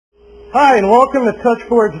Hi, and welcome to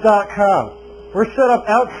touchboards.com. We're set up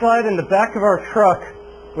outside in the back of our truck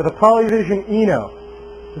with a Polyvision Eno.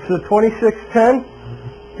 This is a 2610.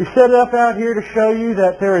 We set it up out here to show you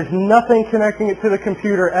that there is nothing connecting it to the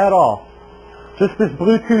computer at all. Just this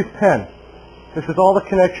Bluetooth pen. This is all the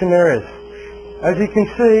connection there is. As you can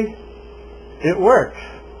see, it works.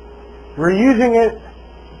 We're using it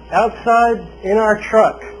outside in our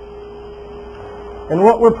truck. And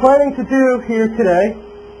what we're planning to do here today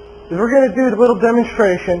is we're going to do a little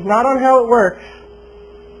demonstration, not on how it works,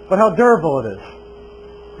 but how durable it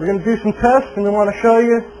is. We're going to do some tests, and we want to show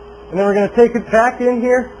you, and then we're going to take it back in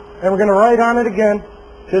here, and we're going to write on it again,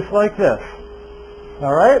 just like this.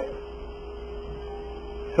 All right?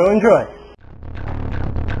 So enjoy.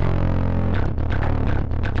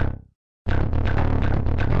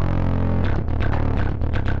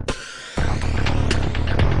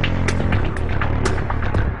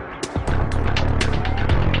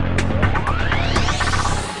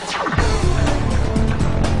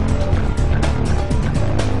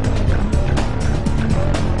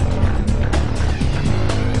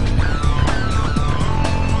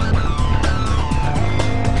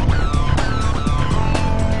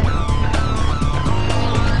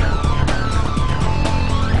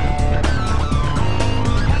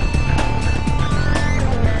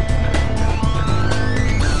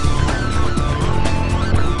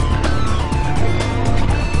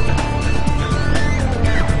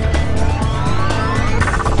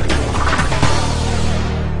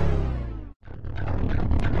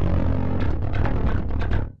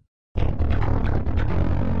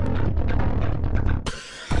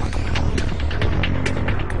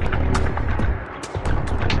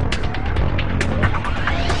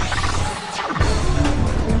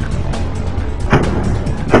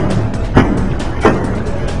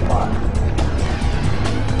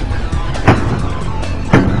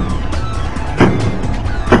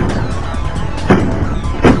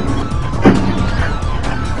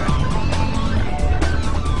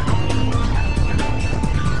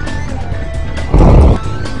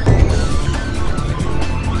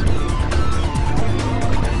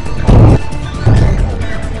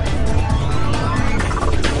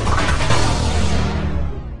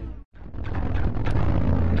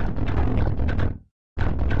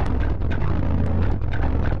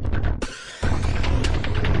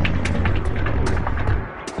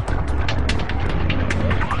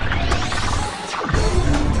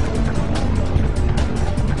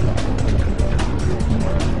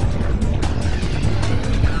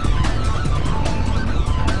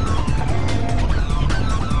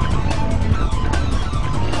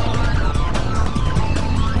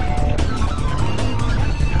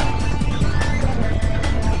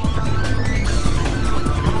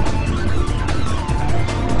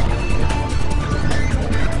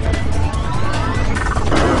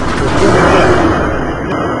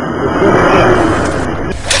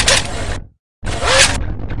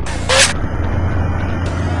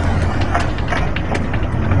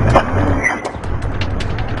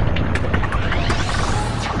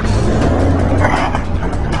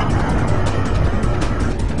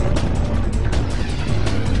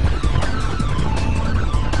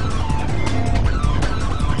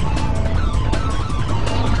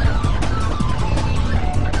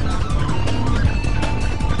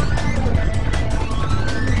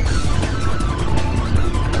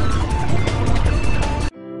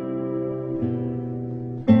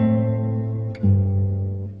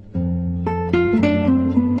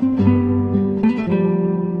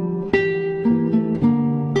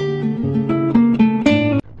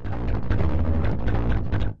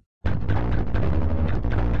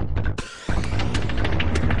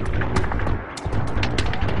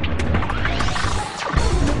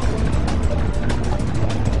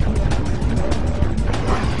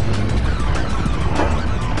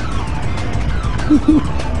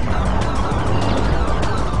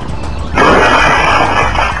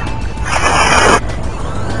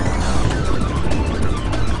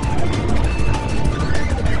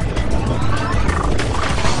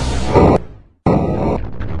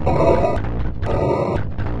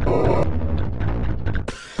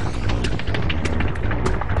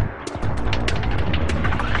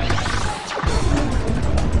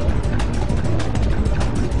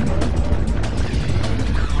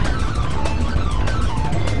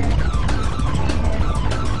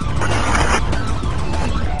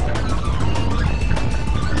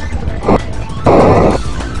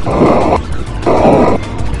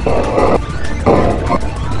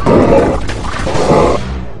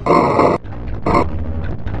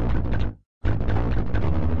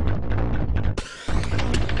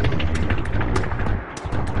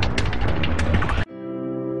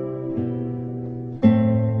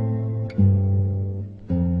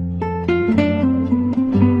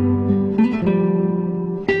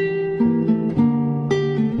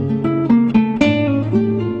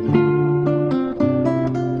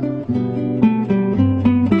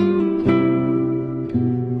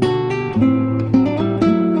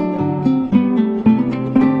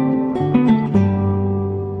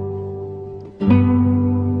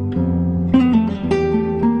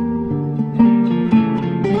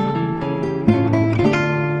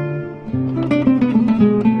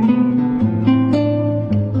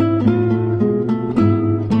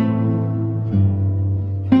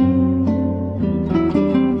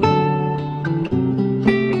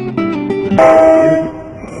 Bye.